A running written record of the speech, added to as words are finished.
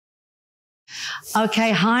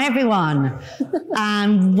Okay, hi everyone,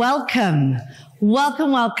 and welcome.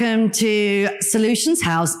 Welcome to Solutions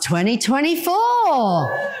House 2024.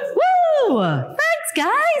 Woo! Thanks,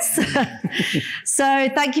 guys. So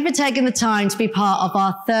thank you for taking the time to be part of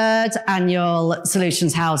our third annual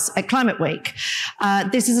Solutions House at Climate Week.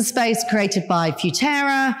 This is a space created by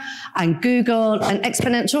Futera and Google, an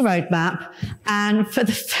exponential roadmap. And for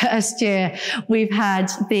the first year, we've had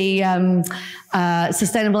the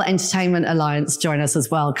Sustainable Entertainment Alliance join us as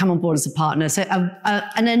well, come on board as a partner. So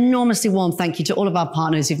an enormously warm thank you to all of our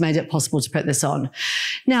partners who've made it possible to put this on.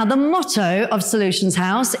 Now, the motto of Solutions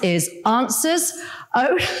House is answers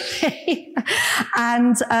only.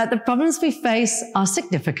 And the problems we face are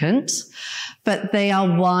significant, but they are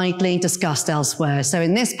widely discussed elsewhere. So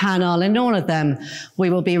in this panel, in all of them, we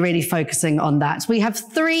will be really focusing on that. We have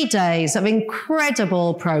 3 days of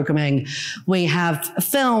incredible programming. We have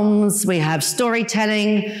films, we have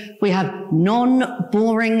storytelling, we have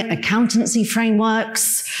non-boring accountancy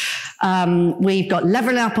frameworks. We've got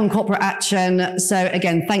leveling up on corporate action. So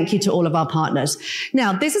again, thank you to all of our partners.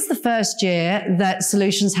 Now, this is the first year that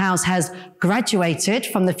Solutions House has graduated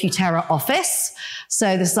from the Futera office.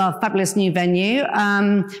 So this is our fabulous new venue.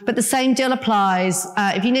 But the same deal applies.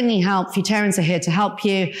 If you need any help, Futerans are here to help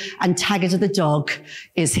you. And Taggart the dog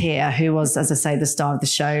is here, who was, as I say, the star of the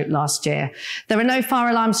show last year. There are no fire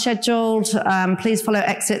alarms scheduled. Please follow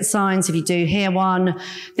exit signs if you do hear one.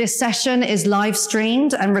 This session is live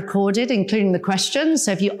streamed and recorded, including the questions.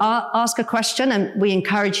 So if you ask a question, and we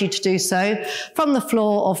encourage you to do so from the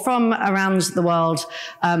floor or from around the world,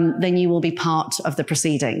 then you will be part of the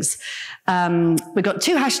proceedings. We've got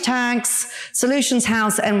 2 hashtags, Solutions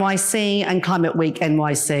House NYC and Climate Week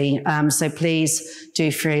NYC. So please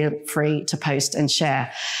do feel free to post and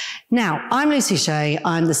share. Now, I'm Lucy Shea.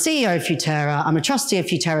 I'm the CEO of Futera. I'm a trustee of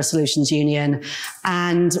Futera Solutions Union,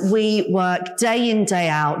 and we work day in, day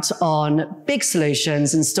out on big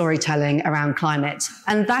solutions and storytelling around climate.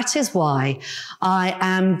 And that is why I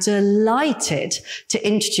am delighted to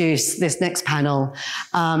introduce this next panel,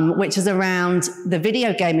 which is around the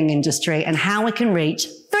video gaming industry and how we can reach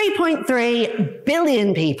 3.3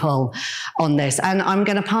 billion people on this. And I'm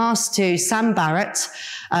going to pass to Sam Barratt,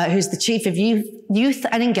 who's the Chief of Youth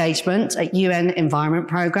and Engagement at UN Environment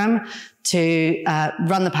Programme, to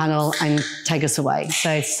run the panel and take us away.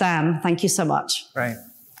 So Sam, thank you so much. Great.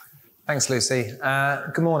 Thanks, Lucy.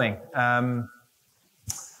 Good morning.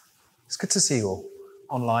 It's good to see you all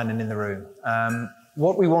online and in the room.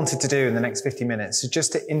 What we wanted to do in the next 50 minutes is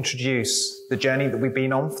just to introduce the journey that we've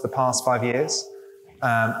been on for the past 5 years,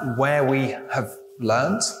 where we have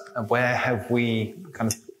learned and where have we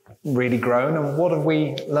kind of really grown and what have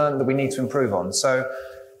we learned that we need to improve on. So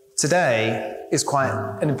today is quite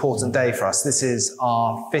an important day for us. This is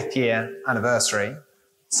our 5th year anniversary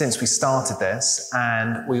since we started this,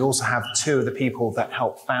 and we also have 2 of the people that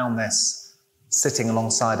helped found this sitting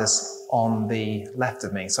alongside us on the left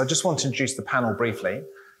of me. So I just want to introduce the panel briefly.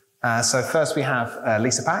 So first we have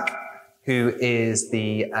Lisa Pack, who is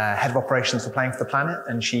the head of operations for Playing for the Planet,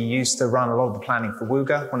 and she used to run a lot of the planning for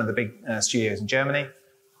Wooga, one of the big studios in Germany.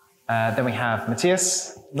 Then we have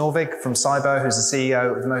Mathias Nørvig from SYBO, who's the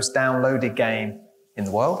CEO of the most downloaded game in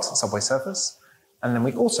the world, Subway Surfers. And then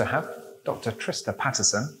we also have Dr. Trista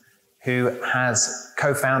Patterson, who has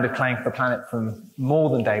co-founded Playing for the Planet from more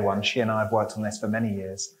than day one. She and I have worked on this for many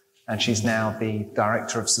years, and she's now the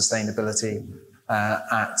Director of Sustainability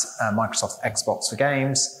at Microsoft Xbox for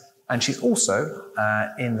Games. And she's also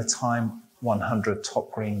in the Time 100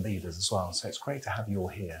 Top Green Leaders as well. So it's great to have you all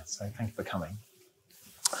here. So thank you for coming.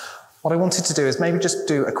 What I wanted to do is maybe just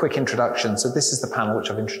do a quick introduction. So this is the panel which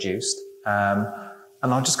I've introduced. And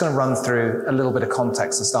I'm just going to run through a little bit of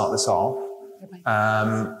context to start this off.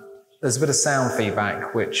 There's a bit of sound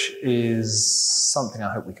feedback, which is something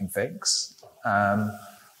I hope we can fix.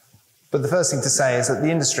 But the first thing to say is that the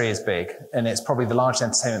industry is big, and it's probably the largest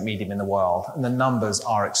entertainment medium in the world, and the numbers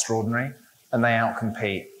are extraordinary, and they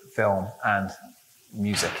outcompete film and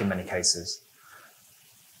music in many cases.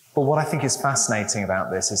 But what I think is fascinating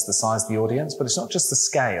about this is the size of the audience, but it's not just the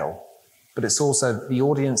scale, but it's also the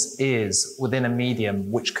audience is within a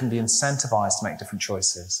medium which can be incentivized to make different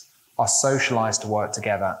choices, are socialized to work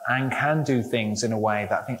together, and can do things in a way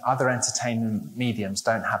that I think other entertainment mediums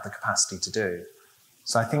don't have the capacity to do.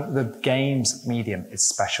 So I think the games medium is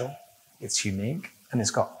special, it's unique, and it's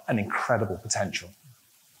got an incredible potential.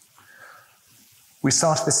 We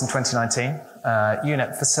started this in 2019.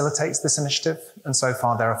 UNEP facilitates this initiative, and so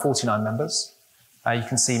far there are 49 members. You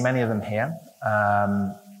can see many of them here,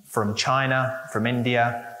 from China, from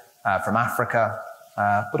India, from Africa,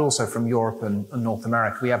 but also from Europe and North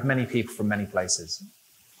America. We have many people from many places.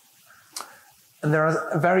 And there are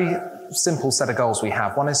a very simple set of goals we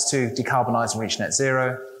have. One is to decarbonize and reach net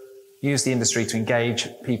zero, use the industry to engage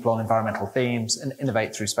people on environmental themes, and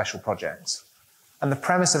innovate through special projects. And the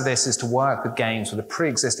premise of this is to work with games with a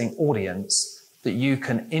pre-existing audience that you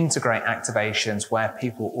can integrate activations where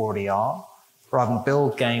people already are, rather than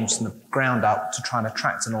build games from the ground up to try and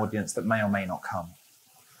attract an audience that may or may not come.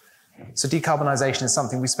 So decarbonisation is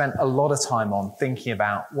something we spent a lot of time on, thinking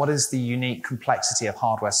about what is the unique complexity of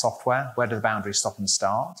hardware, software, where do the boundaries stop and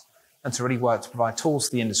start, and to really work to provide tools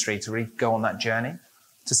to the industry to really go on that journey,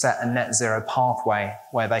 to set a net zero pathway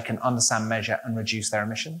where they can understand, measure, and reduce their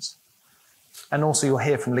emissions. And also you'll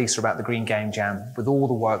hear from Lisa about the Green Game Jam, with all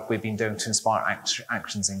the work we've been doing to inspire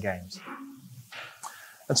actions in games.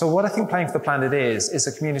 And so what I think Playing for the Planet is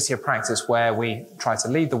a community of practice where we try to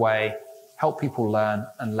lead the way, help people learn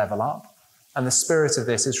and level up. And the spirit of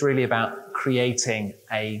this is really about creating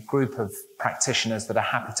a group of practitioners that are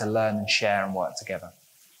happy to learn and share and work together.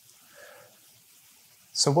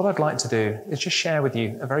 So what I'd like to do is just share with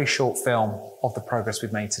you a very short film of the progress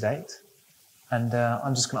we've made to date. And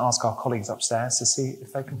I'm just going to ask our colleagues upstairs to see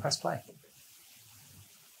if they can press play.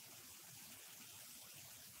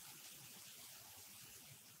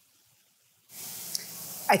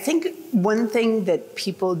 I think one thing that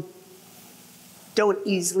people don't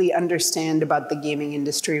easily understand about the gaming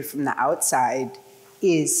industry from the outside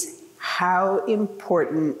is how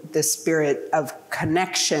important the spirit of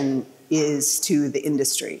connection is to the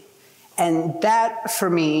industry. And that, for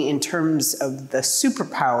me, in terms of the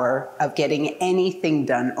superpower of getting anything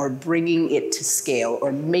done or bringing it to scale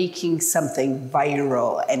or making something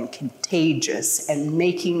viral and contagious and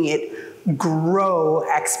making it grow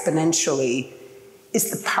exponentially,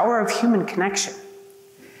 is the power of human connection.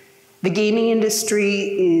 The gaming industry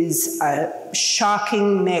is a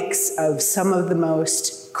shocking mix of some of the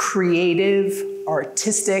most creative,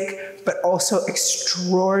 artistic, but also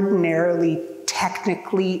extraordinarily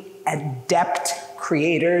technically adept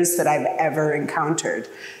creators that I've ever encountered.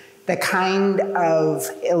 The kind of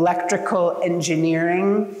electrical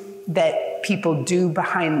engineering that people do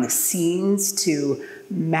behind the scenes to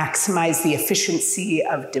maximize the efficiency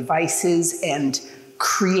of devices and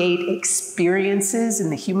create experiences in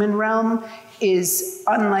the human realm is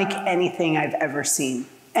unlike anything I've ever seen.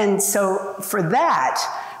 And so for that,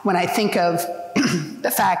 when I think of the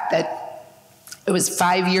fact that it was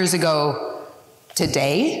 5 years ago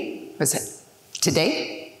today, was it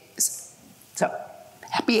today? So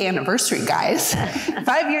happy anniversary, guys.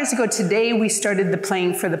 5 years ago today, we started the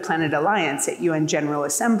Playing for the Planet Alliance at UN General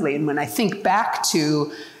Assembly. And when I think back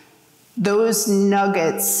to those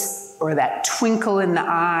nuggets or that twinkle in the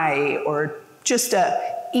eye or just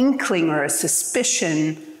a inkling or a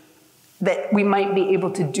suspicion that we might be able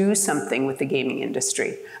to do something with the gaming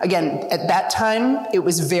industry. Again, at that time, it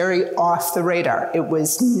was very off the radar. It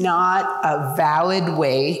was not a valid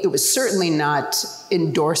way. It was certainly not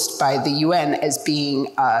endorsed by the UN as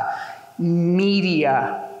being a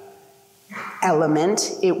media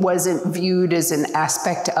element. It wasn't viewed as an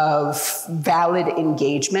aspect of valid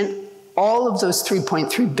engagement. All of those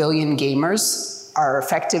 3.3 billion gamers are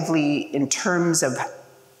effectively, in terms of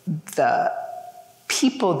the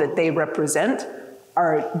people that they represent,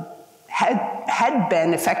 had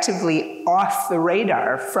been effectively off the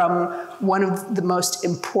radar from one of the most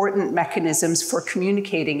important mechanisms for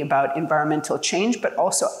communicating about environmental change, but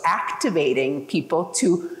also activating people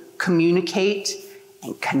to communicate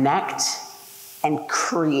and connect and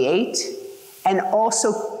create, and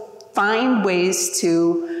also find ways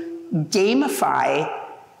to gamify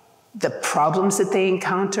the problems that they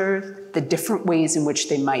encounter, the different ways in which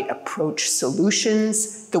they might approach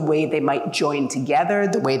solutions, the way they might join together,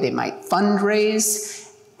 the way they might fundraise,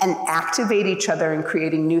 and activate each other in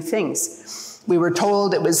creating new things. We were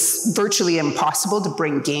told it was virtually impossible to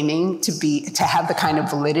bring gaming to have the kind of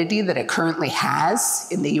validity that it currently has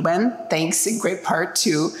in the UN, thanks in great part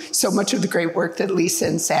to so much of the great work that Lisa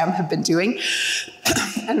and Sam have been doing,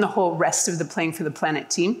 and the whole rest of the Playing for the Planet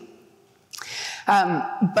team.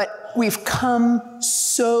 But we've come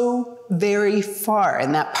so very far,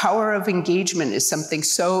 and that power of engagement is something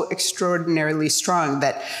so extraordinarily strong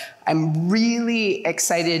that I'm really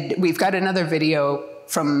excited. We've got another video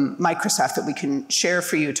from Microsoft that we can share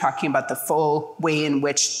for you, talking about the full way in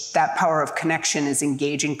which that power of connection is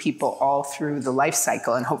engaging people all through the life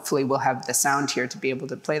cycle, and hopefully we'll have the sound here to be able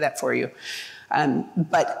to play that for you.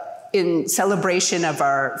 But in celebration of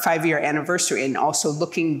our 5-year anniversary, and also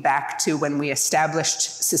looking back to when we established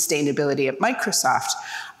sustainability at Microsoft,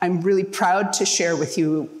 I'm really proud to share with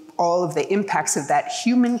you all of the impacts of that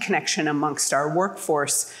human connection amongst our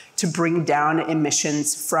workforce to bring down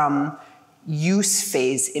emissions from use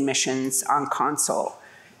phase emissions on console.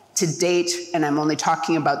 To date, and I'm only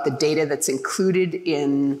talking about the data that's included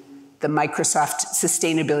in the Microsoft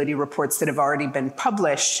sustainability reports that have already been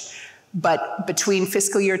published, but between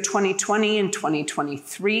fiscal year 2020 and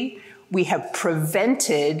 2023, we have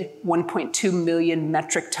prevented 1.2 million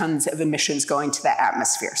metric tons of emissions going to the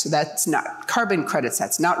atmosphere. So that's not carbon credits,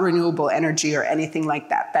 that's not renewable energy or anything like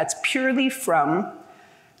that. That's purely from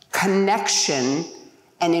connection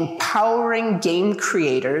and empowering game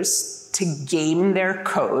creators to game their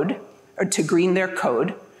code, or to green their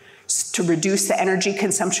code, to reduce the energy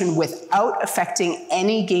consumption without affecting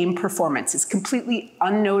any game performance. It's completely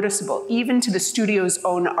unnoticeable, even to the studio's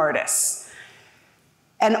own artists.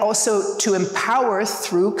 And also to empower,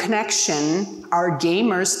 through connection, our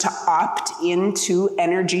gamers to opt into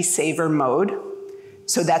energy saver mode.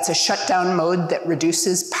 So that's a shutdown mode that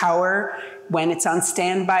reduces power when it's on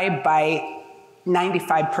standby by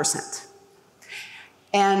 95%.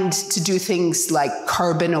 And to do things like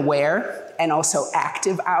carbon aware and also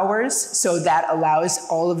active hours. So that allows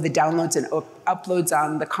all of the downloads and uploads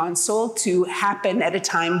on the console to happen at a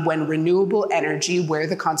time when renewable energy, where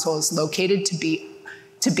the console is located, to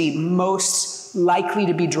be most likely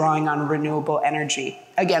to be drawing on renewable energy,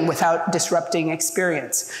 again, without disrupting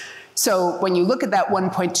experience. So when you look at that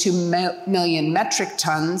 1.2 million metric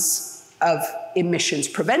tons of emissions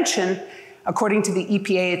prevention, according to the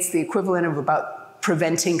EPA, it's the equivalent of about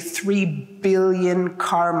preventing 3 billion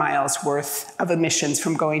car miles worth of emissions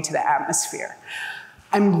from going to the atmosphere.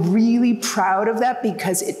 I'm really proud of that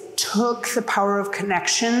because it took the power of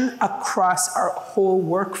connection across our whole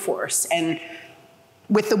workforce. And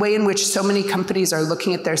with the way in which so many companies are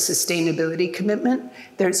looking at their sustainability commitment,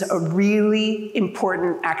 there's a really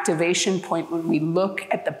important activation point when we look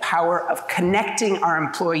at the power of connecting our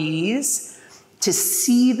employees to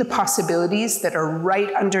see the possibilities that are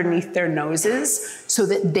right underneath their noses so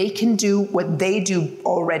that they can do what they do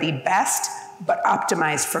already best, but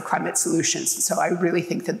optimized for climate solutions. So I really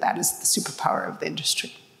think that that is the superpower of the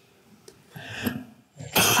industry.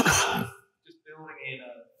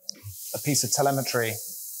 A piece of telemetry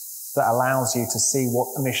that allows you to see what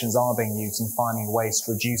emissions are being used and finding ways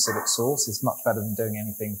to reduce it at source is much better than doing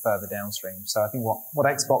anything further downstream. So I think what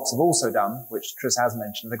Xbox have also done, which Trista has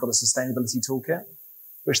mentioned, they've got a sustainability toolkit,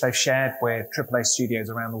 which they've shared with AAA studios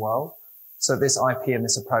around the world. So this IP and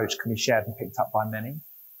this approach can be shared and picked up by many.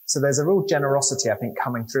 So there's a real generosity, I think,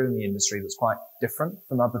 coming through in the industry that's quite different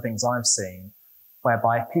from other things I've seen,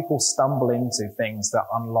 whereby people stumble into things that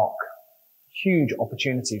unlock huge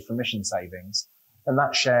opportunities for emission savings, and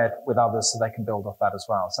that's shared with others so they can build off that as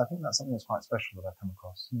well. So I think that's something that's quite special that I've come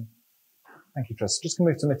across. Thank you, Trista. Just going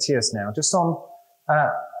to move to Mathias now. Just on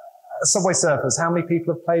Subway Surfers, how many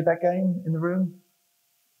people have played that game in the room?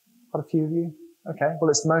 Quite a few of you? Okay.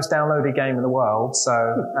 Well, it's the most downloaded game in the world, so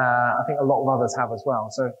I think a lot of others have as well.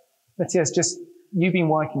 So Mathias, just you've been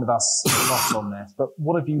working with us a lot on this, but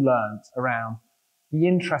what have you learned around the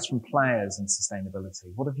interest from players in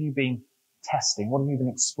sustainability? What have you been testing? What have you been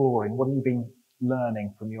exploring? What have you been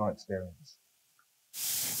learning from your experience?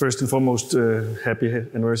 First and foremost, happy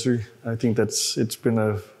anniversary. I think it's been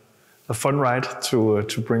a fun ride to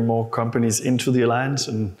bring more companies into the Alliance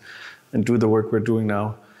and do the work we're doing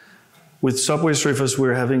now. With Subway Surfers,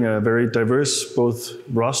 we're having a very diverse both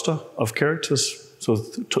roster of characters. So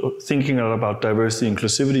thinking a lot about diversity,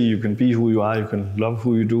 inclusivity, you can be who you are, you can love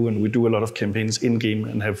who you do, and we do a lot of campaigns in-game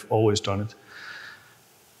and have always done it.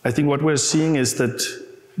 I think what we're seeing is that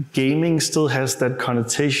gaming still has that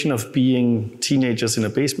connotation of being teenagers in a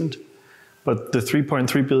basement, but the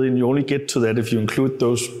 3.3 billion, you only get to that if you include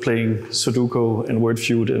those playing Sudoku and Word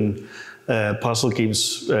Feud and puzzle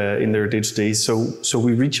games in their day-to-day. So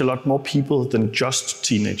we reach a lot more people than just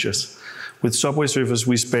teenagers. With Subway Surfers,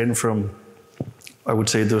 we span from, I would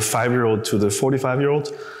say, the 5-year-old to the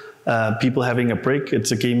 45-year-old. People having a break.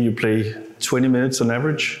 It's a game you play 20 minutes on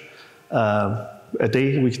average a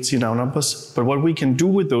day. We can see in our numbers. But what we can do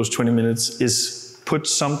with those 20 minutes is put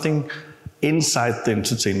something inside the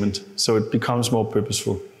entertainment so it becomes more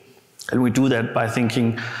purposeful. And we do that by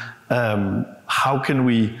thinking, how can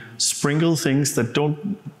we sprinkle things that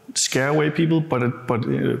don't scare away people, but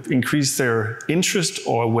increase their interest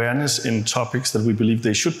or awareness in topics that we believe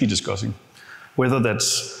they should be discussing. Whether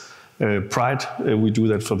that's Pride, we do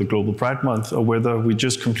that for the Global Pride Month, or whether we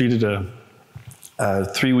just completed a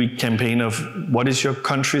 3-week campaign of what is your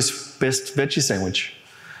country's best veggie sandwich?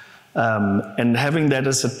 And having that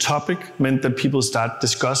as a topic meant that people start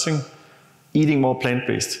discussing eating more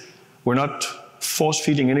plant-based. We're not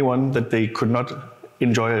force-feeding anyone that they could not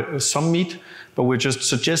enjoy some meat, but we're just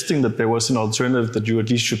suggesting that there was an alternative that you at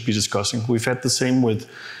least should be discussing. We've had the same with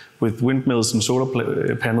with windmills and solar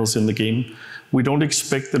panels in the game. We don't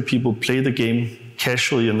expect that people play the game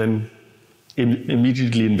casually and then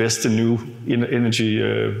immediately invest in new energy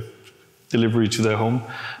delivery to their home.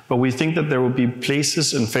 But we think that there will be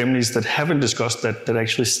places and families that haven't discussed that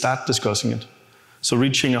actually start discussing it. So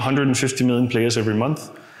reaching 150 million players every month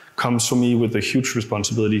comes for me with a huge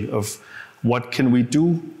responsibility of what can we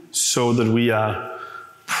do so that we are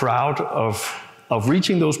proud of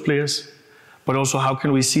reaching those players, but also how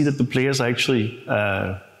can we see that the players are actually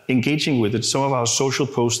engaging with it. Some of our social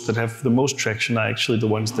posts that have the most traction are actually the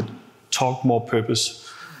ones that talk more purpose.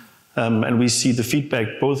 And we see the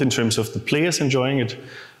feedback both in terms of the players enjoying it,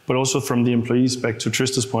 but also from the employees. Back to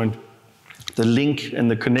Trista's point, the link and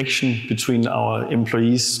the connection between our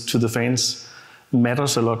employees to the fans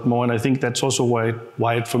matters a lot more. And I think that's also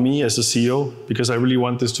why for me as a CEO, because I really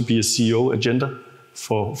want this to be a CEO agenda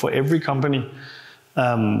for every company,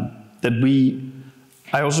 I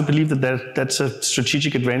also believe that's a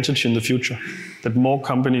strategic advantage in the future, that more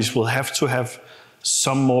companies will have to have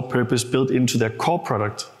some more purpose built into their core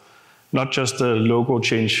product, not just a logo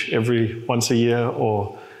change once a year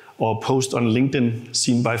or post on LinkedIn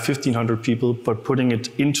seen by 1,500 people, but putting it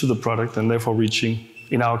into the product and therefore reaching,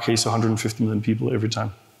 in our case, 150 million people every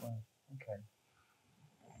time. Wow. Okay.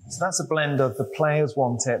 So that's a blend of the players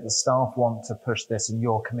want it, the staff want to push this, and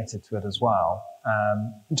you're committed to it as well.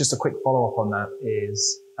 Just a quick follow-up on that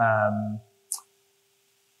is,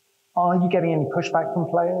 are you getting any pushback from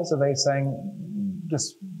players? Are they saying,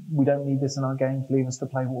 we don't need this in our games, leave us to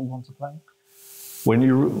play what we want to play?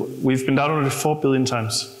 We've been downloaded 4 billion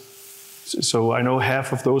times. So I know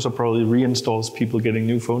half of those are probably reinstalls, people getting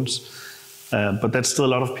new phones. But that's still a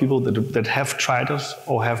lot of people that have tried us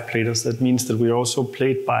or have played us. That means that we're also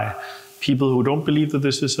played by people who don't believe that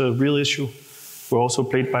this is a real issue. We're also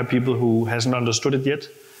played by people who hasn't understood it yet.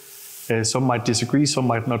 Some might disagree, some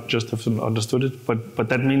might not just have understood it. But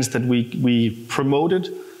that means that we promote it,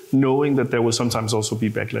 knowing that there will sometimes also be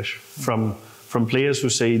backlash from players who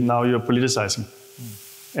say, now you're politicizing.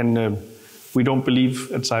 And we don't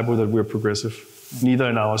believe at SYBO that we're progressive, neither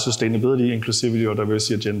in our sustainability, inclusivity, or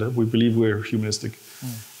diversity agenda. We believe we're humanistic.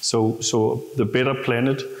 So the better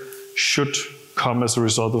planet should come as a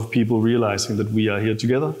result of people realizing that we are here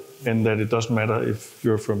together and that it doesn't matter if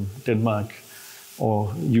you're from Denmark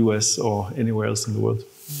or US or anywhere else in the world.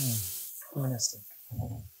 Humanistic.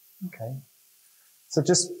 Okay. So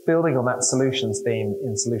just building on that solutions theme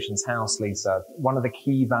in Solutions House, Lisa, one of the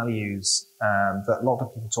key values that a lot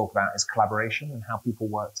of people talk about is collaboration and how people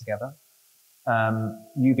work together.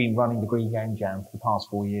 You've been running the Green Game Jam for the past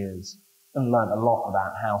 4 years and learned a lot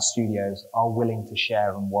about how studios are willing to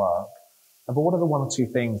share and work. But what are the 1 or 2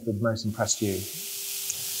 things that most impressed you?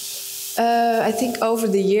 I think over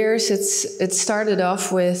the years, it started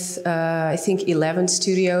off with, I think, 11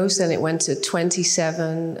 studios, and it went to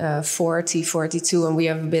 27, 40, 42, and we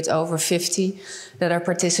have a bit over 50 that are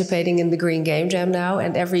participating in the Green Game Jam now.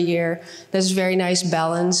 And every year, there's a very nice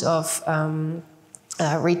balance of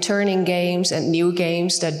returning games and new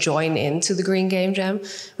games that join into the Green Game Jam,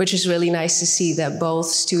 which is really nice to see that both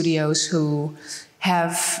studios who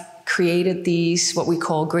have created these, what we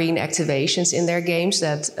call green activations in their games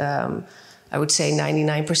that I would say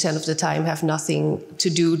 99% of the time have nothing to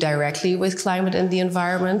do directly with climate and the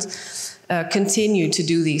environment, continue to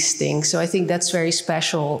do these things. So I think that's very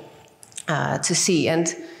special to see.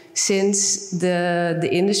 And since the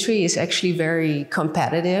industry is actually very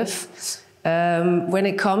competitive, when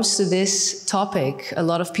it comes to this topic, a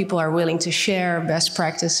lot of people are willing to share best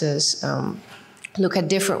practices, look at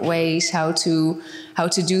different ways how to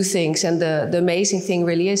do things. And the amazing thing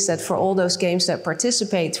really is that for all those games that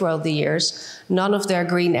participate throughout the years, none of their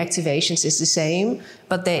green activations is the same,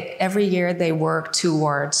 but every year they work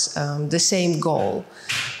towards the same goal.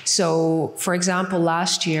 So, for example,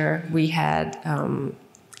 last year we had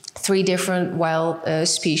 3 different wild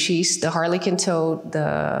species, the harlequin toad,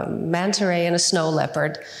 the manta ray, and a snow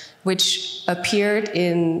leopard, which appeared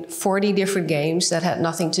in 40 different games that had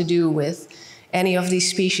nothing to do with any of these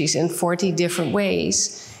species in 40 different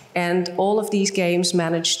ways. And all of these games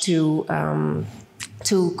managed to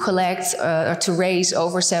collect or to raise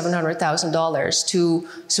over $700,000 to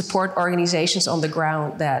support organizations on the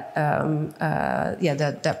ground that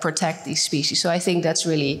that protect these species. So I think that's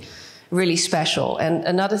really, really special. And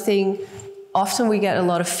another thing, often we get a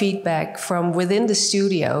lot of feedback from within the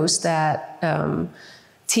studios that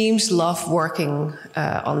teams love working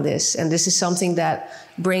on this. And this is something that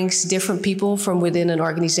brings different people from within an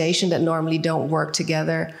organization that normally don't work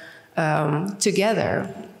together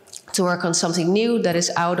to work on something new that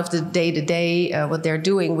is out of the day-to-day what they're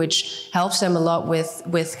doing, which helps them a lot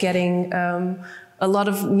with getting a lot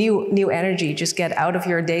of new energy, just get out of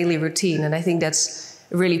your daily routine. And I think that's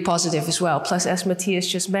really positive as well. Plus, as Mathias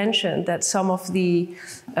just mentioned, that some of the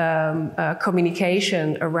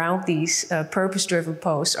communication around these purpose-driven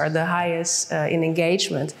posts are the highest in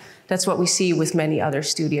engagement. That's what we see with many other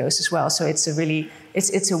studios as well. So it's a really,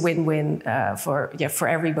 it's a win-win for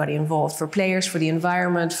everybody involved, for players, for the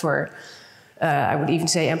environment, for I would even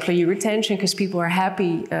say employee retention, because people are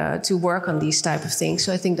happy to work on these type of things.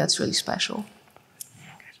 So I think that's really special.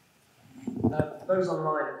 Those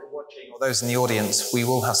online, if you're watching, or those in the audience, we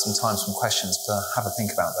will have some time, some questions to have a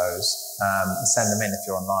think about those and send them in if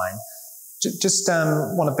you're online. Just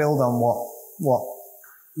want to build on what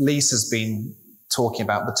Lisa's been talking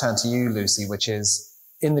about, but turn to you, Lucy, which is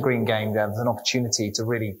in the green game, there's an opportunity to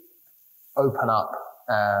really open up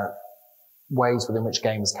ways within which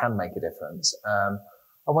games can make a difference. I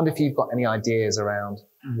wonder if you've got any ideas around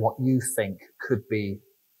what you think could be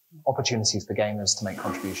opportunities for gamers to make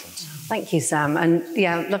contributions. Thank you, Sam. And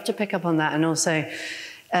yeah, I'd love to pick up on that, and also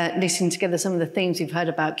listening together some of the themes we've heard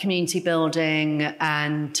about community building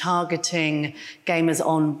and targeting gamers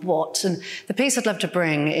on what. And the piece I'd love to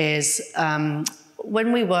bring is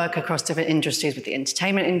when we work across different industries, with the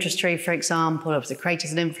entertainment industry, for example, or with the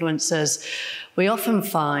creators and influencers, we often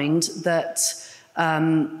find that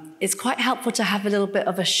it's quite helpful to have a little bit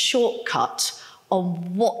of a shortcut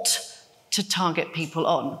on what to target people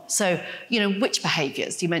on. So, you know, which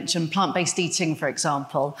behaviours? You mentioned plant-based eating, for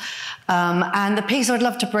example. And the piece I'd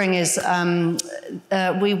love to bring is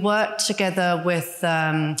we worked together with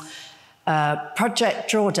Project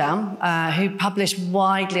Drawdown, who published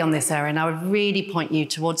widely on this area, and I would really point you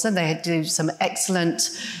towards them. They do some excellent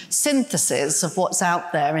synthesis of what's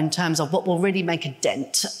out there in terms of what will really make a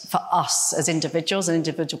dent for us as individuals and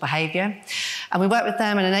individual behaviour. And we worked with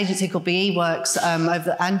them and an agency called BE Works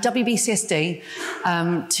and WBCSD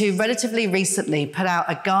to relatively recently put out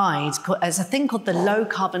a guide. It's a thing called the Low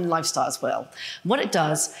Carbon Lifestyles Wheel. What it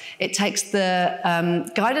does, it takes the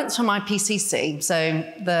guidance from IPCC, so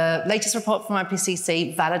the latest report from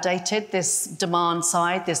IPCC validated this demand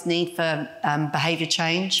side, this need for behaviour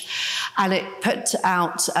change, and it put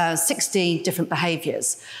out 60 different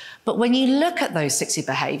behaviours. But when you look at those 60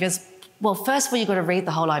 behaviours, well, first of all, you've got to read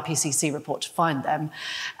the whole IPCC report to find them.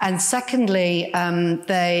 And secondly,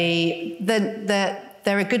 they're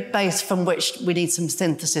a good base from which we need some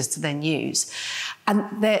synthesis to then use.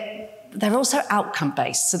 And they're also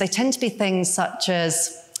outcome-based. So they tend to be things such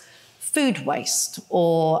as food waste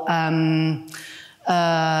or you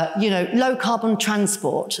know, low carbon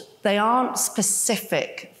transport. They aren't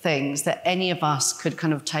specific things that any of us could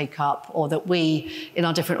kind of take up or that we in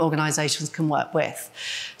our different organisations can work with.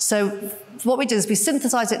 So what we do is we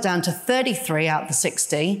synthesise it down to 33 out of the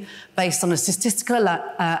 60 based on a statistical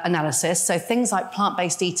analysis. So things like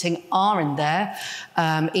plant-based eating are in there,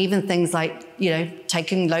 even things like, you know,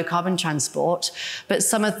 taking low carbon transport, but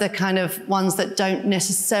some of the kind of ones that don't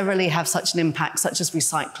necessarily have such an impact, such as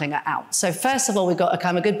recycling, are out. So first of all, we've got a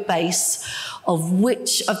kind of a good base of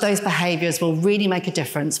which of those behaviours will really make a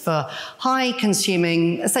difference for high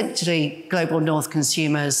consuming, essentially global north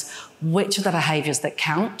consumers, which are the behaviours that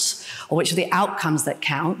count, or which are the outcomes that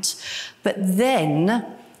count. But then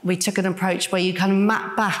we took an approach where you kind of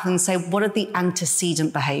map back and say, what are the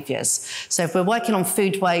antecedent behaviours? So if we're working on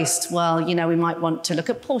food waste, well, you know, we might want to look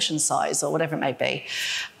at portion size or whatever it may be.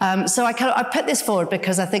 So I put this forward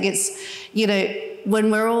because I think it's, you know,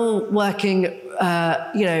 when we're all working,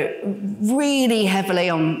 you know, really heavily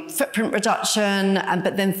on footprint reduction,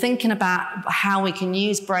 but then thinking about how we can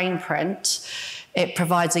use brain print, it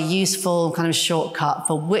provides a useful kind of shortcut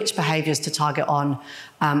for which behaviours to target on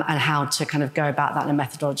and how to kind of go about that in a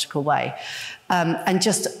methodological way. And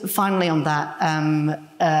just finally on that,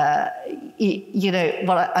 you know,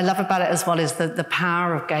 what I love about it as well is the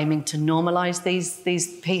power of gaming to normalise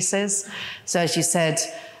these pieces. So as you said,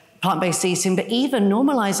 plant-based eating, but even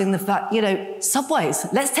normalising the fact, you know, subways.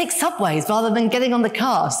 Let's take subways rather than getting on the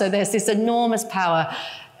car. So there's this enormous power,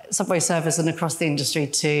 subway servers and across the industry,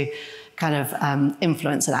 to kind of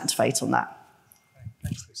influence and activate on that.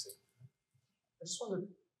 Thanks, Lucy. I just wondered,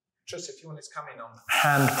 Trista, if you wanted to come in on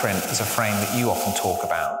handprint as a frame that you often talk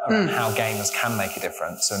about, around how gamers can make a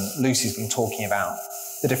difference. And Lucy's been talking about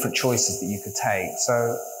the different choices that you could take.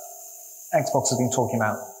 So Xbox has been talking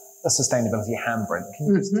about a sustainability handprint. Can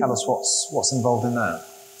you just tell us what's involved in that?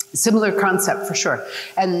 Similar concept for sure.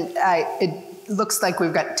 And it looks like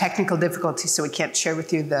we've got technical difficulties, so we can't share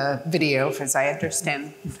with you the video, as I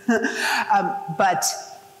understand. But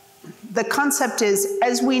the concept is,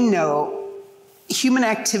 as we know, human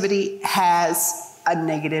activity has a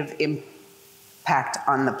negative impact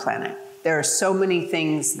on the planet. There are so many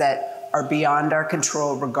things that are beyond our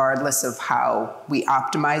control regardless of how we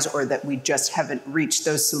optimize, or that we just haven't reached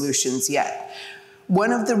those solutions yet.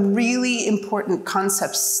 One of the really important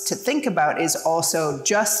concepts to think about is also,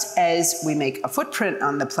 just as we make a footprint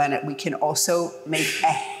on the planet, we can also make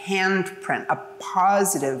a handprint, a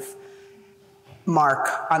positive mark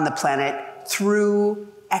on the planet through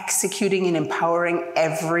executing and empowering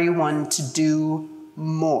everyone to do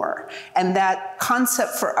more. And that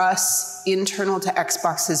concept for us, internal to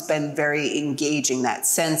Xbox, has been very engaging. That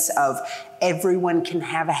sense of everyone can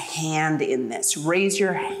have a hand in this. Raise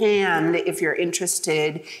your hand if you're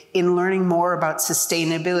interested in learning more about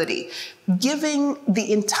sustainability. Giving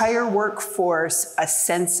the entire workforce a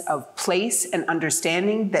sense of place and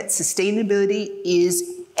understanding that sustainability is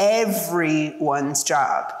everyone's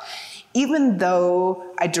job. Even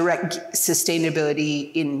though I direct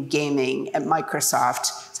sustainability in gaming at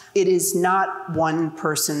Microsoft, it is not one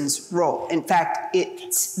person's role. In fact,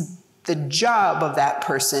 it's the job of that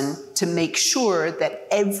person to make sure that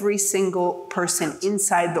every single person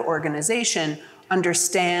inside the organization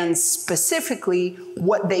understands specifically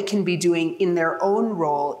what they can be doing in their own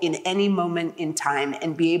role in any moment in time,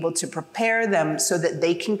 and be able to prepare them so that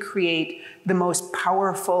they can create the most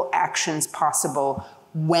powerful actions possible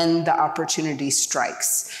when the opportunity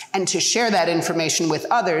strikes, and to share that information with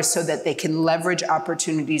others so that they can leverage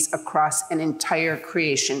opportunities across an entire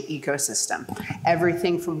creation ecosystem.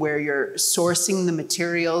 Everything from where you're sourcing the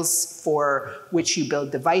materials for which you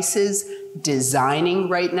build devices, designing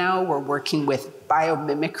right now, we're working with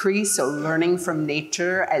biomimicry, so learning from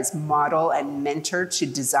nature as model and mentor to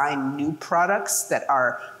design new products that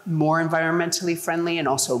are more environmentally friendly and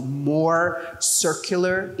also more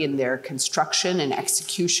circular in their construction and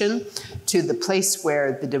execution, to the place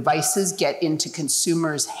where the devices get into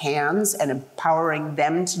consumers' hands and empowering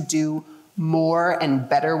them to do more and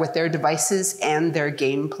better with their devices and their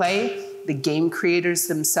gameplay, the game creators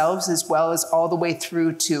themselves, as well as all the way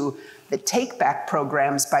through to the take-back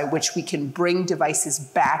programs by which we can bring devices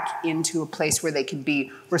back into a place where they can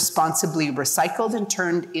be responsibly recycled and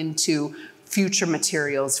turned into future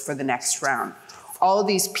materials for the next round. All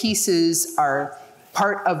these pieces are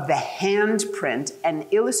part of the handprint, and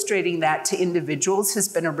illustrating that to individuals has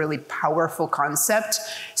been a really powerful concept,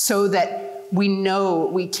 so that we know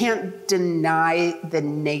we can't deny the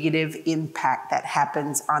negative impact that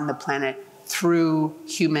happens on the planet through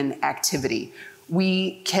human activity.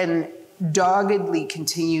 We can doggedly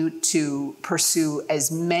continue to pursue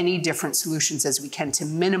as many different solutions as we can to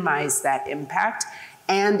minimize that impact.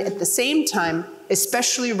 And at the same time,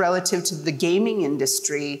 especially relative to the gaming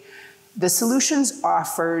industry, the solutions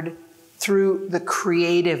offered through the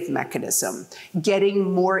creative mechanism,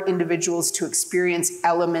 getting more individuals to experience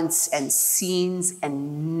elements and scenes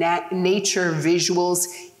and nature visuals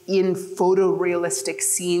in photorealistic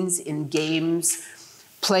scenes in games,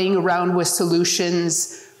 playing around with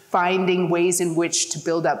solutions, finding ways in which to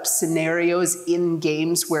build up scenarios in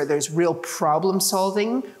games where there's real problem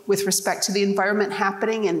solving with respect to the environment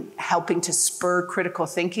happening and helping to spur critical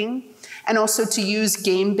thinking. And also to use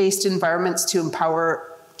game-based environments to empower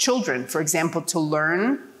children, for example, to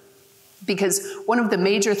learn. Because one of the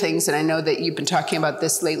major things, and I know that you've been talking about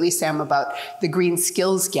this lately, Sam, about the green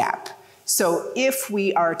skills gap. So if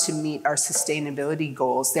we are to meet our sustainability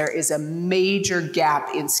goals, there is a major gap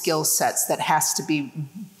in skill sets that has to be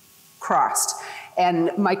crossed. And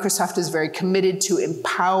Microsoft is very committed to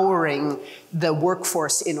empowering the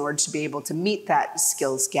workforce in order to be able to meet that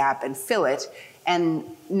skills gap and fill it. And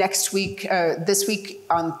next week, this week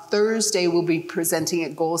on Thursday, we'll be presenting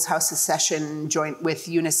at Goals House a session joint with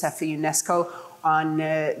UNICEF and UNESCO on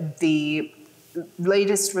the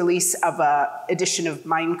latest release of an edition of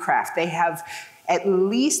Minecraft. They have at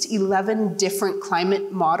least 11 different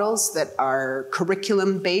climate models that are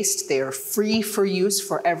curriculum-based. They are free for use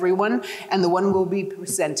for everyone. And the one we'll be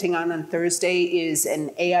presenting on Thursday is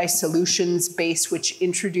an AI solutions base, which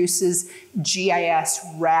introduces GIS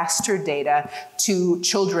raster data to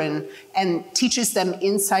children and teaches them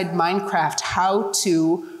inside Minecraft how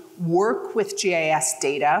to work with GIS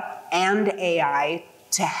data and AI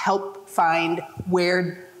to help find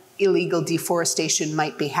where illegal deforestation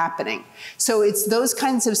might be happening. So it's those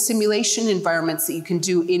kinds of simulation environments that you can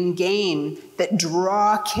do in-game that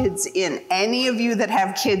draw kids in. Any of you that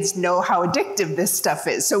have kids know how addictive this stuff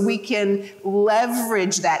is. So we can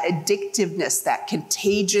leverage that addictiveness, that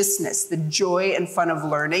contagiousness, the joy and fun of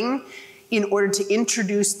learning in order to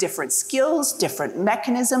introduce different skills, different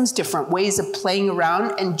mechanisms, different ways of playing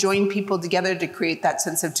around, and join people together to create that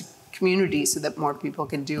sense of community so that more people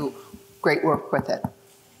can do great work with it.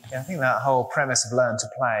 Yeah, I think that whole premise of learn to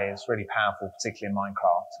play is really powerful, particularly in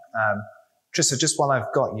Minecraft. Trista, just while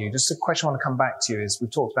I've got you, just a question I want to come back to you is,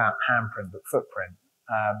 we've talked about handprint, but footprint.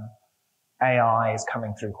 AI is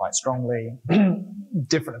coming through quite strongly.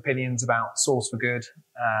 Different opinions about source for good,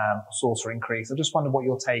 source for increase. I just wonder what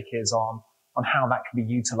your take is on how that can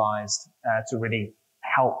be utilized to really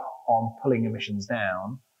help on pulling emissions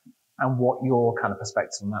down, and what your kind of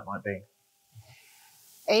perspective on that might be.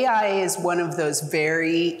 AI is one of those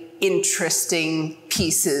very interesting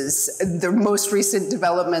pieces. The most recent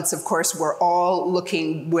developments, of course, we're all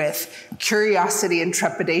looking with curiosity and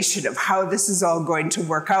trepidation of how this is all going to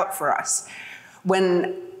work out for us.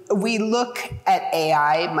 When we look at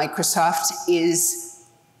AI, Microsoft is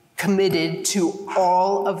committed to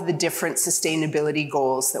all of the different sustainability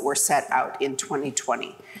goals that were set out in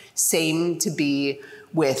 2020. Same to be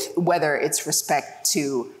with whether it's respect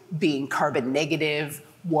to being carbon negative,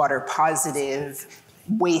 water positive,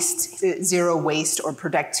 zero waste, or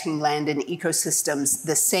protecting land and ecosystems.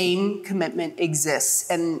 The same commitment exists.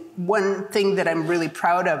 And one thing that I'm really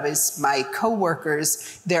proud of is my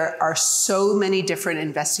coworkers. There are so many different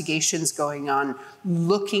investigations going on,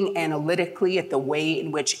 looking analytically at the way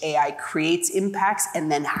in which AI creates impacts,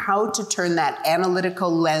 and then how to turn that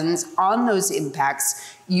analytical lens on those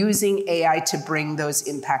impacts using AI to bring those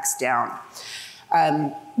impacts down.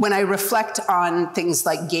 When I reflect on things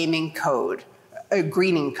like gaming code,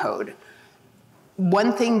 greening code,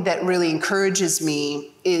 one thing that really encourages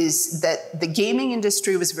me is that the gaming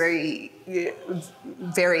industry was very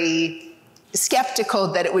skeptical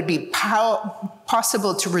that it would be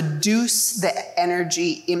possible to reduce the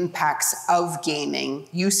energy impacts of gaming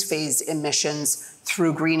use phase emissions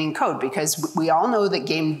through greening code, because we all know that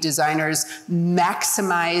game designers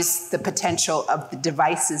maximize the potential of the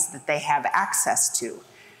devices that they have access to.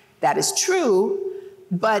 That is true,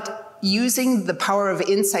 but using the power of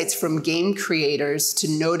insights from game creators to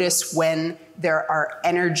notice when there are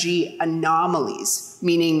energy anomalies,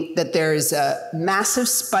 meaning that there's a massive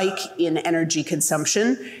spike in energy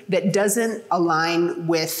consumption that doesn't align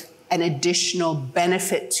with an additional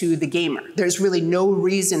benefit to the gamer. There's really no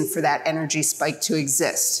reason for that energy spike to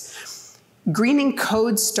exist. Greening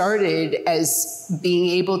code started as being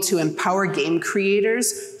able to empower game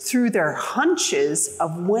creators through their hunches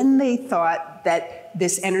of when they thought that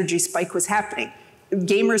this energy spike was happening.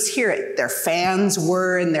 Gamers hear it. Their fans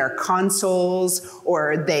were in their consoles,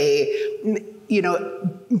 or gamers,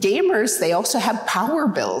 they also have power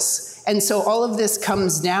bills. And so all of this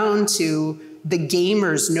comes down to the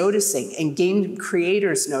gamers noticing and game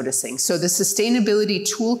creators noticing. So the sustainability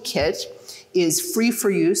toolkit is free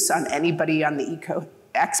for use on anybody on the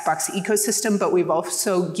Xbox ecosystem, but we've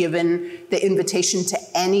also given the invitation to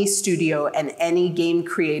any studio and any game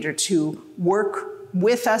creator to work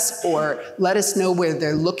with us or let us know where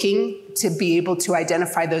they're looking to be able to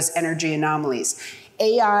identify those energy anomalies.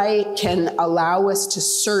 AI can allow us to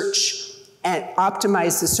search and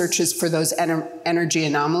optimize the searches for those energy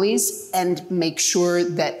anomalies and make sure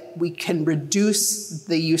that we can reduce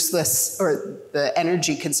the useless or the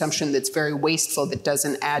energy consumption that's very wasteful, that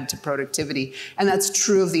doesn't add to productivity. And that's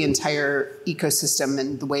true of the entire ecosystem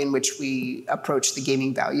and the way in which we approach the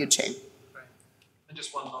gaming value chain. Right. And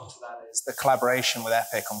just one note to that is the collaboration with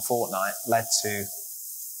Epic on Fortnite led to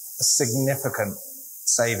a significant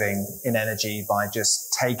saving in energy by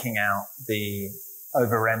just taking out the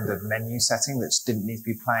over-rendered menu setting that didn't need to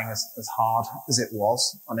be playing as hard as it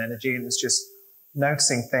was on energy. And it's just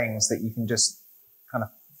noticing things that you can just kind of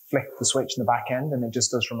flick the switch in the back end and it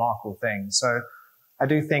just does remarkable things. So I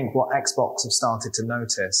do think what Xbox have started to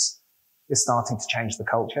notice is starting to change the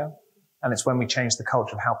culture. And it's when we change the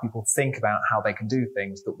culture of how people think about how they can do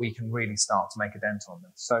things that we can really start to make a dent on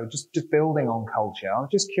this. So just building on culture. I was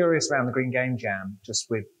just curious around the Green Game Jam, just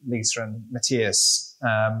with Lisa and Mathias.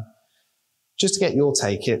 Just to get your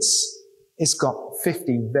take, it's got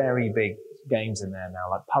 50 very big games in there now,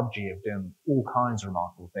 like PUBG have done all kinds of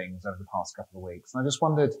remarkable things over the past couple of weeks. And I just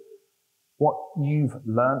wondered what you've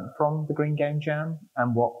learned from the Green Game Jam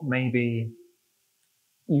and what maybe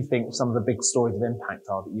you think some of the big stories of impact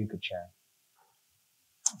are that you could share.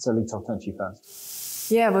 So Lisa, I'll turn to you first.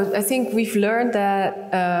 Yeah, but I think we've learned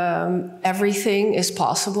that everything is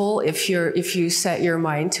possible if you set your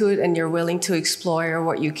mind to it and you're willing to explore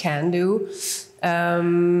what you can do.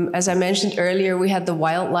 As I mentioned earlier, we had the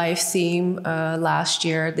wildlife theme last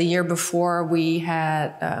year. The year before, we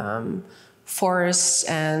had forests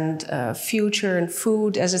and future and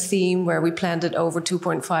food as a theme, where we planted over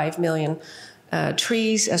 2.5 million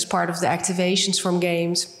trees as part of the activations from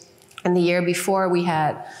games. And the year before, we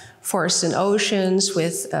had forests and oceans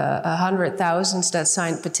with 100,000 that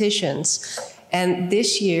signed petitions. And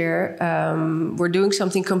this year, we're doing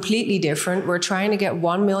something completely different. We're trying to get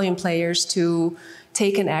 1 million players to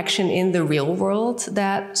take an action in the real world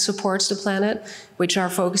that supports the planet, which are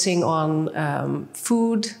focusing on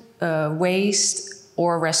food, waste,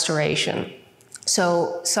 or restoration.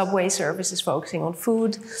 So Subway service is focusing on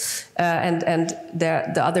food, and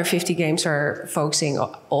the other 50 games are focusing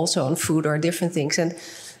also on food or different things. And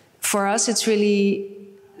for us, it's really,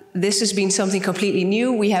 this has been something completely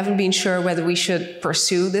new. We haven't been sure whether we should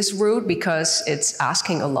pursue this route because it's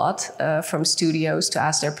asking a lot from studios to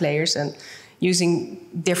ask their players and using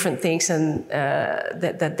different things and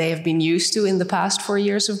that they have been used to in the past 4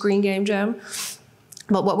 years of Green Game Jam.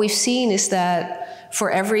 But what we've seen is that for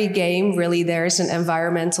every game, really, there's an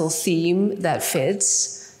environmental theme that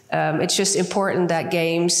fits. It's just important that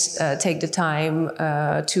games take the time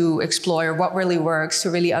to explore what really works,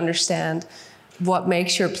 to really understand what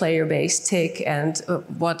makes your player base tick and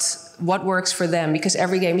what works for them. Because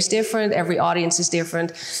every game is different, every audience is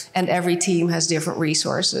different, and every team has different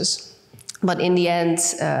resources. But in the end,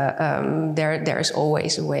 there is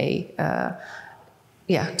always a way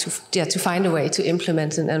to find a way to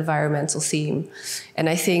implement an environmental theme. And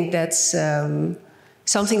I think that's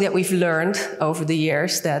something that we've learned over the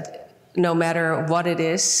years, that no matter what it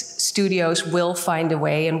is, studios will find a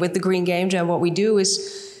way. And with the Green Game Jam, what we do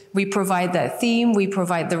is we provide that theme, we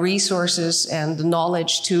provide the resources and the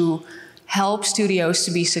knowledge to help studios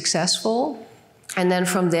to be successful. And then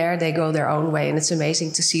from there, they go their own way. And it's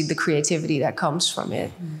amazing to see the creativity that comes from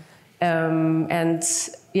it.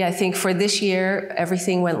 I think for this year,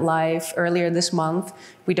 everything went live earlier this month.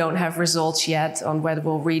 We don't have results yet on whether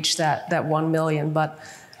we'll reach that 1 million, but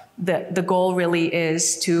the goal really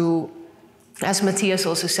is to, as Mathias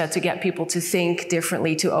also said, to get people to think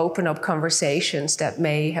differently, to open up conversations that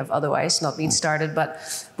may have otherwise not been started. But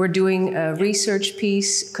we're doing a research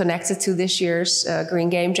piece connected to this year's Green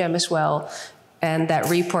Game Jam as well. And that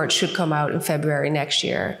report should come out in February next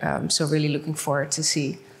year. So really looking forward to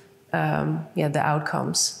see the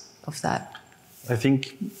outcomes of that. I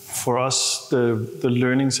think for us, the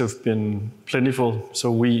learnings have been plentiful.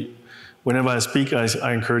 So whenever I speak,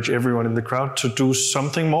 I encourage everyone in the crowd to do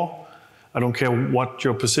something more. I don't care what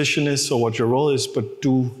your position is or what your role is, but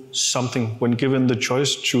do something. When given the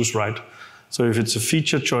choice, choose right. So if it's a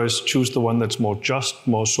feature choice, choose the one that's more just,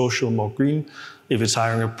 more social, more green. If it's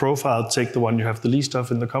hiring a profile, take the one you have the least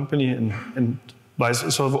of in the company, and by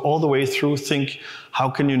sort of all the way through, think, how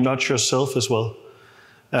can you nudge yourself as well?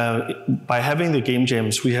 By having the game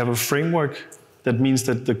jams, we have a framework that means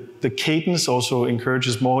that the cadence also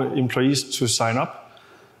encourages more employees to sign up.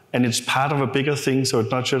 And it's part of a bigger thing, so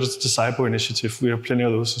it's not just the SYBO initiative. We have plenty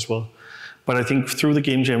of those as well. But I think through the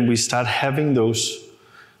game jam, we start having those.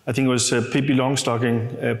 I think it was Pippi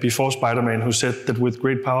Longstocking before Spider-Man who said that with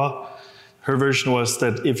great power, her version was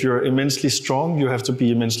that if you're immensely strong, you have to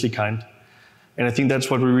be immensely kind. And I think that's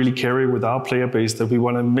what we really carry with our player base, that we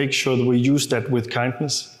want to make sure that we use that with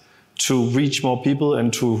kindness to reach more people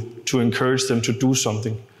and to encourage them to do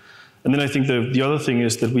something. And then I think the other thing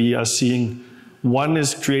is that we are seeing, one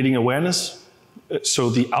is creating awareness, so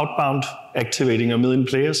the outbound, activating 1 million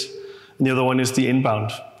players, and the other one is the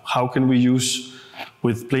inbound. How can we use,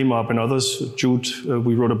 with PlayMob and others, Jude,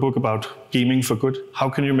 we wrote a book about gaming for good. How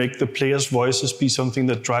can you make the players' voices be something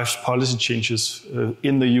that drives policy changes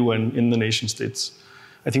in the UN, in the nation states?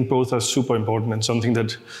 I think both are super important, and something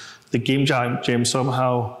that the Game Jam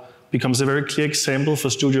somehow becomes a very clear example for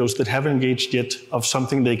studios that haven't engaged yet of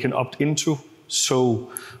something they can opt into. So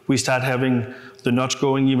we start having the nudge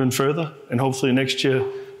going even further, and hopefully next year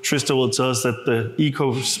Trista will tell us that the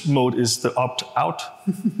eco mode is the opt-out,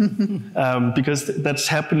 because that's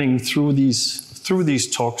happening through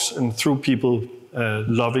these talks and through people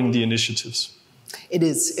loving the initiatives. It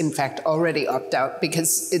is, in fact, already opt-out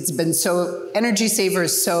because it's been so, Energy Saver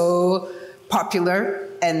is so popular,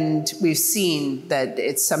 and we've seen that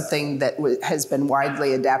it's something that has been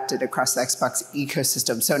widely adapted across the Xbox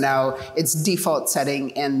ecosystem. So now it's default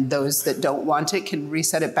setting, and those that don't want it can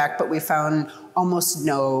reset it back, but we found almost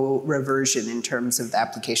no reversion in terms of the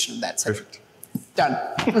application of that setting. Perfect.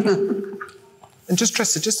 Done. And just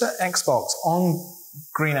Trista, just at Xbox, on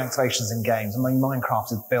green activations in games, I mean,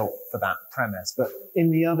 Minecraft is built for that premise, but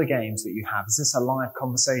in the other games that you have, is this a live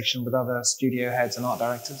conversation with other studio heads and art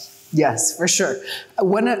directors? Yes, for sure.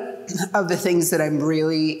 One of the things that I'm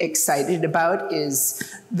really excited about is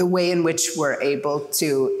the way in which we're able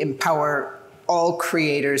to empower all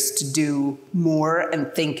creators to do more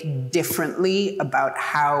and think differently about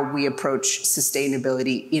how we approach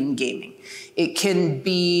sustainability in gaming. It can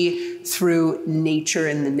be through nature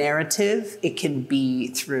in the narrative. It can be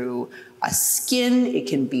through a skin. It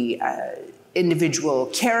can be individual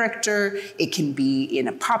character, it can be in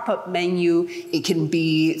a pop-up menu, it can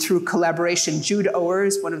be through collaboration. Jude Ower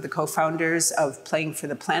is one of the co-founders of Playing for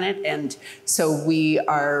the Planet, and so we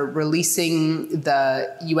are releasing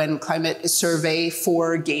the UN climate survey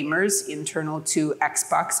for gamers internal to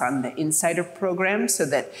Xbox on the Insider program, so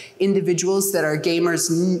that individuals that are gamers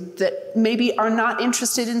that maybe are not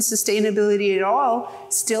interested in sustainability at all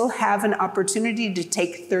still have an opportunity to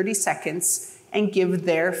take 30 seconds and give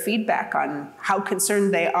their feedback on how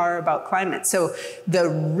concerned they are about climate. So the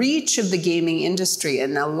reach of the gaming industry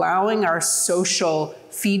and allowing our social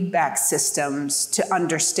feedback systems to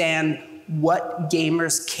understand what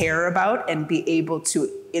gamers care about and be able to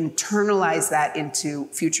internalize that into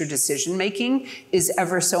future decision making is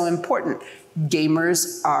ever so important.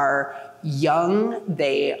 Gamers are young,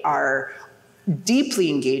 they are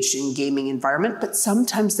deeply engaged in gaming environment, but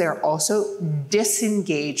sometimes they're also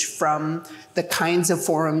disengaged from the kinds of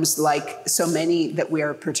forums like so many that we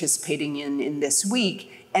are participating in this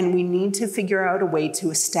week. And we need to figure out a way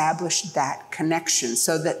to establish that connection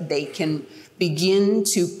so that they can begin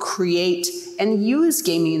to create and use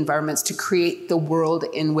gaming environments to create the world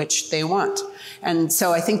in which they want. And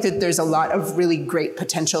so I think that there's a lot of really great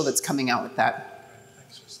potential that's coming out with that.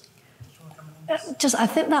 I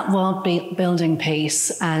think that world building piece,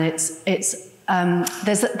 and there's an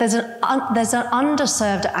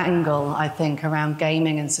underserved angle, I think, around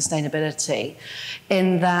gaming and sustainability,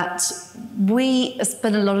 in that we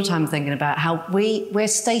spend a lot of time thinking about how we're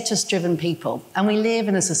status-driven people, and we live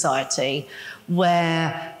in a society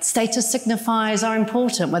where status signifiers are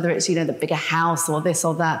important, whether it's, the bigger house or this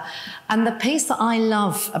or that. And the piece that I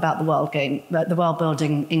love about the world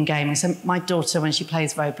building in gaming, so my daughter, when she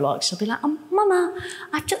plays Roblox, she'll be like, "Oh, Mama,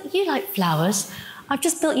 you like flowers. I've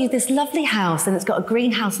just built you this lovely house and it's got a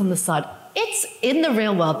greenhouse on the side. It's in the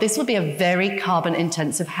real world. This would be a very carbon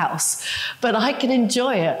intensive house, but I can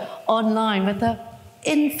enjoy it online with a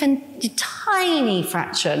tiny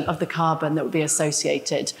fraction of the carbon that would be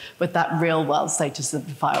associated with that real world status of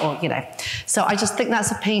the fire, So I just think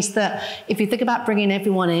that's a piece that, if you think about bringing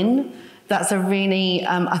everyone in, that's a really,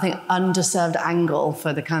 I think, underserved angle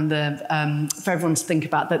for the for everyone to think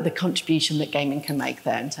about the contribution that gaming can make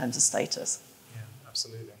there in terms of status. Yeah,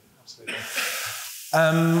 absolutely.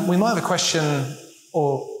 We might have a question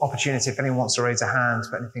or opportunity if anyone wants to raise a hand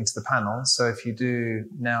for anything to the panel. So if you do,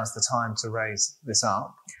 now is the time to raise this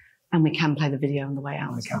up. And we can play the video on the way out.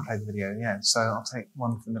 And we can play the video, yeah. So I'll take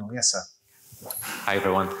one from the middle. Yes, sir. Hi,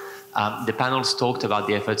 everyone. The panels talked about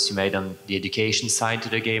the efforts you made on the education side to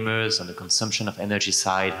the gamers, on the consumption of energy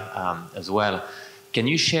side as well. Can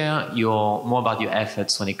you share more about your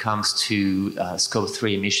efforts when it comes to Scope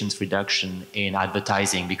 3 emissions reduction in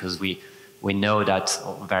advertising? Because we know that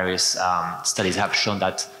various studies have shown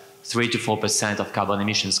that 3 to 4% of carbon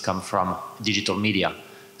emissions come from digital media.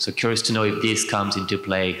 So curious to know if this comes into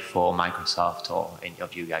play for Microsoft or any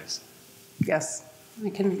of you guys. Yes, I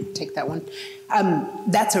can take that one.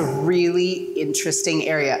 That's a really interesting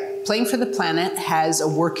area. Playing for the Planet has a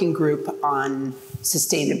working group on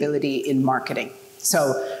sustainability in marketing.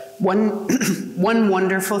 So one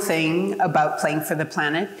wonderful thing about Playing for the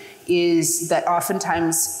Planet is that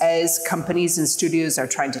oftentimes as companies and studios are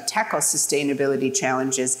trying to tackle sustainability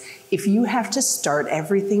challenges, if you have to start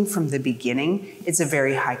everything from the beginning, it's a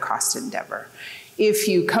very high cost endeavor. If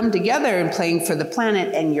you come together in Playing for the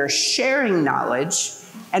Planet and you're sharing knowledge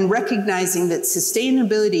and recognizing that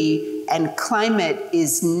sustainability and climate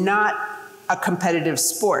is not a competitive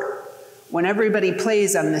sport, when everybody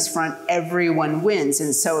plays on this front, everyone wins.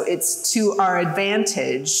 And so it's to our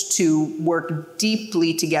advantage to work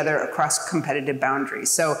deeply together across competitive boundaries.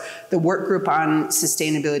 So the work group on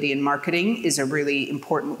sustainability and marketing is a really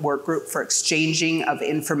important work group for exchanging of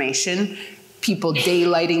information, people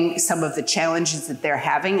daylighting some of the challenges that they're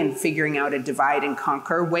having and figuring out a divide and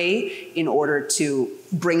conquer way in order to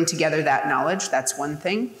bring together that knowledge. That's one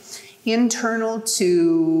thing. Internal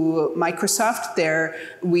to Microsoft,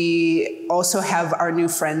 we also have our new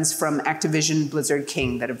friends from Activision Blizzard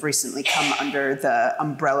King that have recently come under the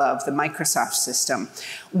umbrella of the Microsoft system.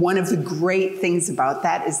 One of the great things about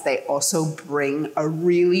that is they also bring a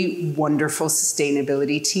really wonderful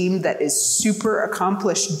sustainability team that is super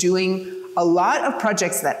accomplished, doing a lot of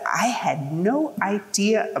projects that I had no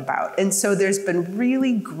idea about. And so there's been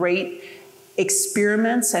really great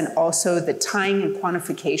experiments and also the tying and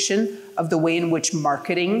quantification of the way in which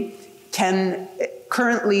marketing can,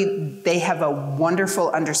 currently they have a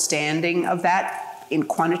wonderful understanding of that in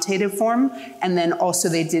quantitative form, and then also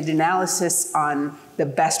they did analysis on the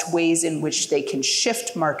best ways in which they can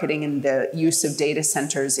shift marketing and the use of data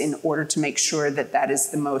centers in order to make sure that that is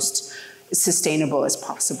the most sustainable as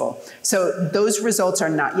possible. So those results are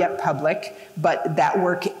not yet public, but that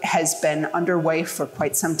work has been underway for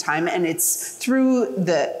quite some time, and it's through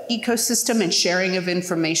the ecosystem and sharing of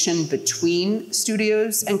information between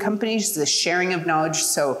studios and companies, the sharing of knowledge,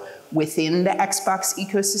 so within the Xbox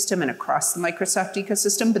ecosystem and across the Microsoft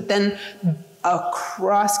ecosystem, but then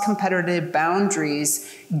across competitive boundaries,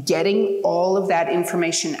 getting all of that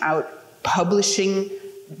information out, publishing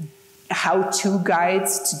how-to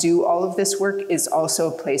guides to do all of this work is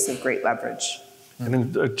also a place of great leverage. And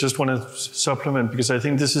then I just want to supplement, because I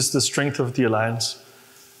think this is the strength of the Alliance.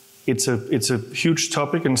 It's a huge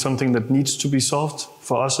topic and something that needs to be solved.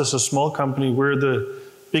 For us as a small company, we're the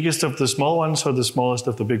biggest of the small ones or the smallest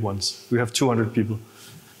of the big ones. We have 200 people.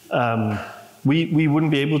 We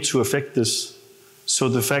wouldn't be able to affect this. So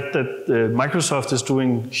the fact that Microsoft is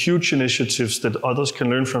doing huge initiatives that others can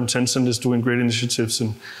learn from, Tencent is doing great initiatives,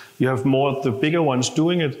 and you have more of the bigger ones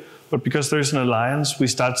doing it, but because there's an alliance, we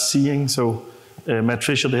start seeing, so Matt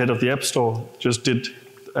Fisher, the head of the App Store, just did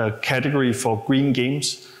a category for green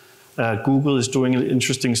games. Google is doing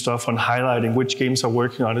interesting stuff on highlighting which games are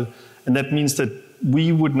working on it, and that means that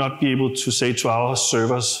we would not be able to say to our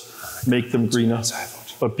servers, make them greener.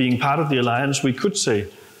 But being part of the alliance, we could say,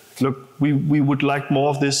 look, we would like more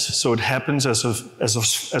of this, so it happens as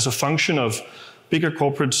a function of bigger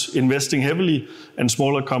corporates investing heavily and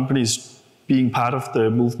smaller companies being part of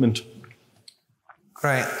the movement.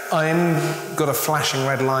 Great. I've got a flashing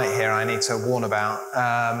red light here I need to warn about.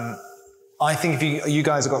 I think if you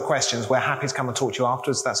guys have got questions, we're happy to come and talk to you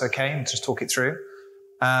afterwards. That's okay, and just talk it through.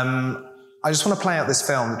 I just want to play out this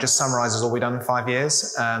film that just summarizes all we've done in 5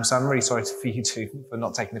 years. So I'm really sorry for you two for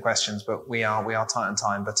not taking the questions, but we are tight on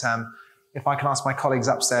time. But if I can ask my colleagues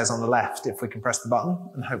upstairs on the left if we can press the button,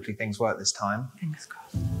 and hopefully things work this time. Fingers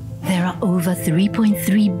crossed. There are over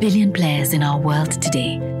 3.3 billion players in our world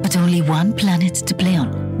today, but only one planet to play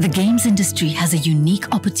on. The games industry has a unique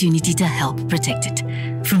opportunity to help protect it.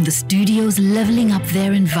 From the studios leveling up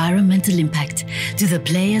their environmental impact to the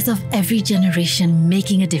players of every generation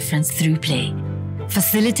making a difference through play.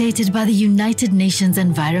 Facilitated by the United Nations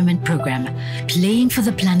Environment Programme, Playing for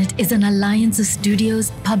the Planet is an alliance of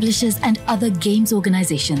studios, publishers and other games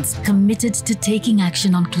organizations committed to taking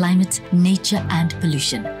action on climate, nature and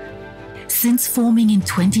pollution. Since forming in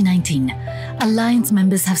 2019, Alliance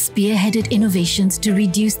members have spearheaded innovations to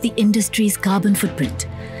reduce the industry's carbon footprint,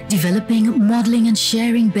 developing, modeling and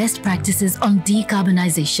sharing best practices on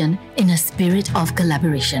decarbonisation in a spirit of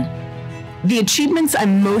collaboration. The achievements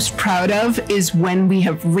I'm most proud of is when we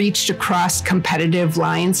have reached across competitive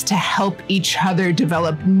lines to help each other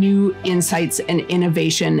develop new insights and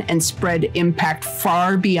innovation and spread impact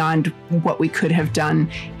far beyond what we could have done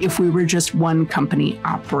if we were just one company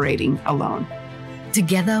operating alone.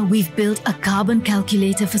 Together, we've built a carbon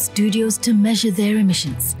calculator for studios to measure their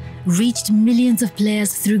emissions, reached millions of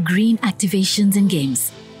players through green activations in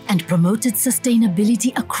games, and promoted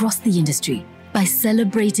sustainability across the industry by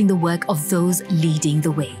celebrating the work of those leading the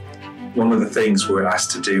way. One of the things we were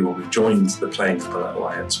asked to do when we joined the Playing for the Planet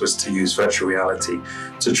Alliance was to use virtual reality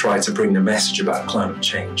to try to bring the message about climate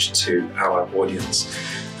change to our audience.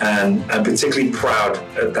 And I'm particularly proud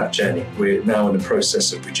of that journey. We're now in the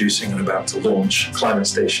process of producing and about to launch Climate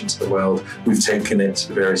Station to the world. We've taken it to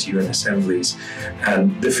the various UN assemblies,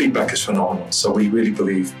 and the feedback is phenomenal. So we really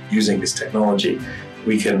believe using this technology,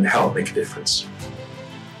 we can help make a difference.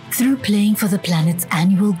 Through Playing for the Planet's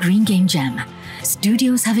annual Green Game Jam,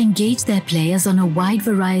 studios have engaged their players on a wide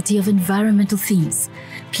variety of environmental themes,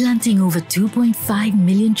 planting over 2.5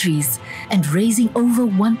 million trees and raising over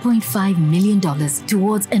 $1.5 million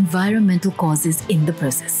towards environmental causes in the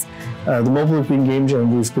process. The Mobile Green Game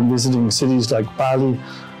Jam, we've been visiting cities like Bali,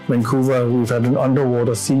 Vancouver. We've had an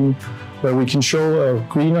underwater theme where we can show a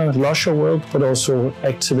greener, lusher world, but also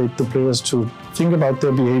activate the players to think about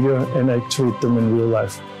their behavior and activate them in real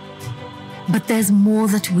life. But there's more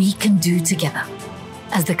that we can do together.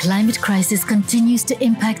 As the climate crisis continues to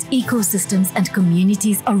impact ecosystems and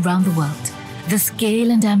communities around the world, the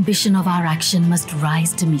scale and ambition of our action must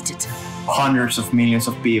rise to meet it. Hundreds of millions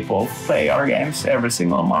of people play our games every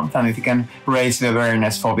single month, and if you can raise the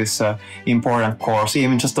awareness for this important cause,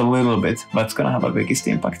 even just a little bit, that's going to have a biggest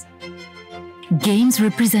impact. Games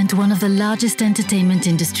represent one of the largest entertainment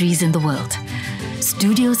industries in the world.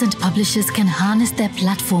 Studios and publishers can harness their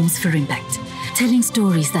platforms for impact, telling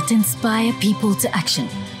stories that inspire people to action,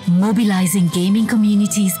 mobilizing gaming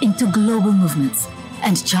communities into global movements,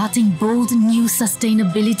 and charting bold new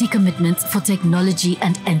sustainability commitments for technology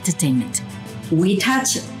and entertainment. We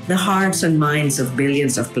touch the hearts and minds of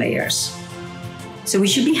billions of players. So we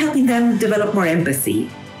should be helping them develop more empathy,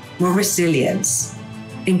 more resilience,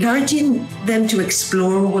 encouraging them to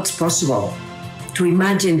explore what's possible, to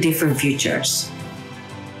imagine different futures.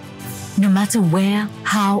 No matter where,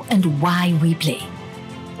 how, and why we play,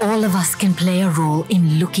 all of us can play a role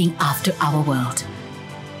in looking after our world.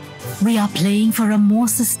 We are playing for a more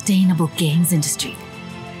sustainable games industry.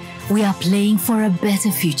 We are playing for a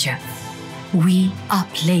better future. We are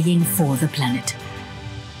playing for the planet.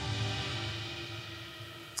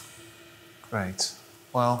 Great.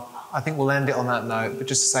 Well, I think we'll end it on that note, but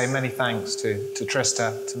just to say many thanks to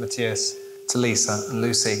Trista, to Mathias, to Lisa and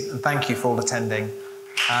Lucy, and thank you for all attending.